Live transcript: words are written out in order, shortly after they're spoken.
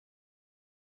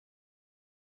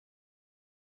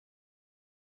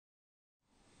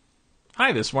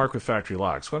Hi, this is Mark with Factory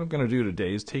Locks. What I'm going to do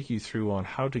today is take you through on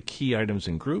how to key items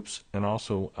in groups and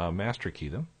also master key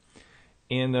them.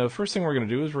 And the first thing we're going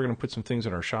to do is we're going to put some things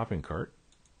in our shopping cart.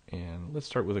 And let's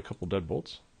start with a couple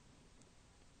deadbolts.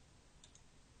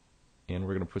 And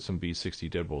we're going to put some B60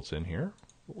 deadbolts in here.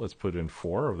 Let's put in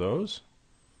 4 of those.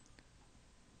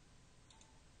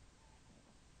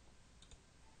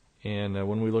 And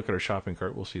when we look at our shopping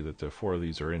cart, we'll see that 4 of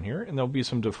these are in here. And there'll be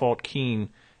some default keying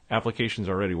applications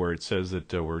already where it says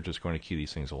that we're just going to key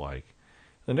these things alike.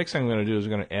 The next thing I'm going to do is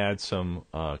I'm going to add some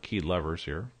keyed levers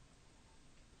here.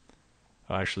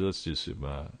 Actually, let's do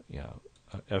some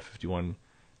F51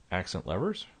 accent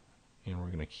levers. And we're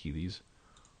going to key these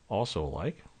also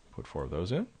alike. Put 4 of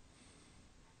those in.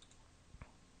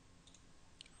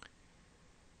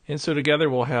 And so together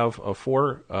we'll have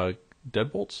 4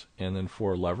 deadbolts and then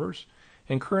 4 levers.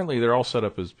 And currently they're all set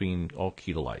up as being all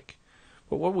keyed alike.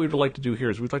 But what we'd like to do here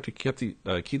is we'd like to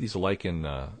key these alike in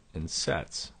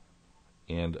sets.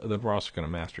 And then we're also going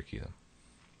to master key them.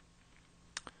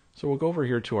 So we'll go over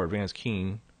here to our advanced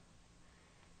keying.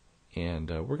 And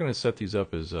we're going to set these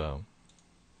up as all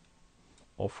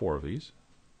 4 of these.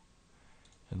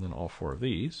 And then all 4 of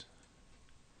these.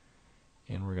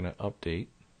 And we're going to update.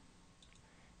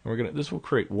 And this will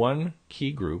create one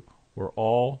key group where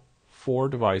all 4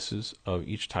 devices of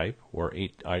each type, or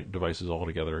 8 devices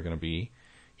altogether, are going to be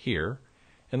here.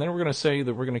 And then we're going to say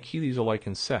that we're going to key these alike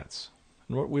in sets.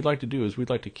 And what we'd like to do is we'd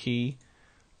like to key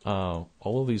all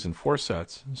of these in 4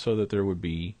 sets so that there would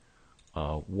be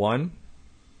 1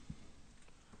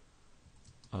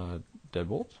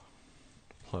 deadbolt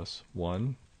plus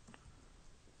 1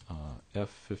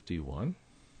 F51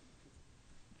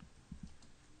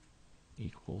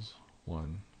 equals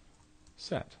 1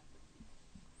 set.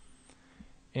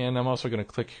 And I'm also going to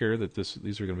click here that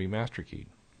these are going to be master keyed.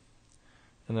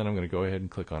 And then I'm going to go ahead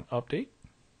and click on update.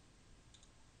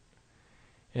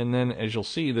 And then as you'll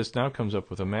see, this now comes up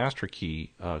with a master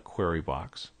key query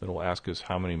box that will ask us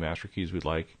how many master keys we'd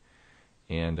like,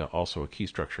 and also a key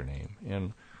structure name.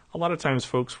 And a lot of times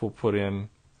folks will put in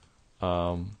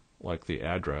like the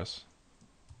address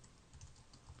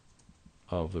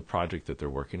of the project that they're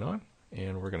working on.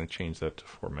 And we're going to change that to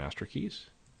 4 master keys.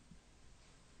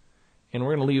 And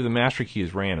we're going to leave the master key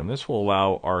as random. This will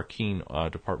allow our keying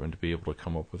department to be able to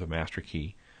come up with a master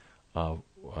key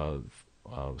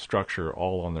structure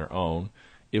all on their own.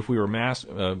 If we were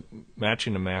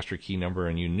matching a master key number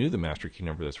and you knew the master key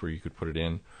number, that's where you could put it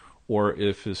in. Or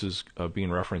if this is being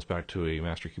referenced back to a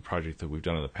master key project that we've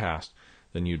done in the past,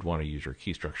 then you'd want to use your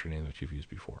key structure name that you've used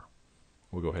before.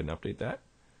 We'll go ahead and update that.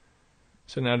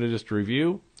 So now to just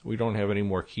review, we don't have any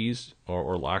more keys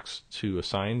or locks to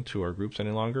assign to our groups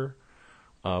any longer.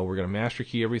 We're going to master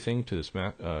key everything to this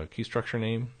key structure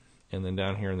name. And then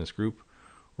down here in this group,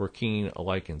 we're keying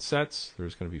alike in sets.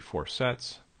 There's going to be 4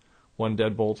 sets, 1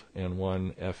 deadbolt, and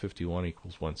 1 F51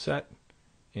 equals 1 set.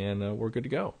 And we're good to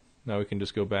go. Now we can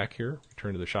just go back here,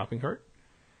 return to the shopping cart.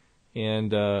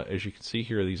 And as you can see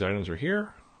here, these items are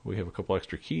here. We have a couple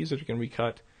extra keys that are going to be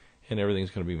cut. And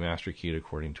everything's going to be master keyed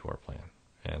according to our plan.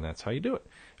 And that's how you do it.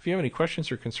 If you have any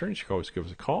questions or concerns, you can always give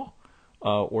us a call,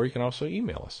 or you can also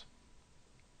email us.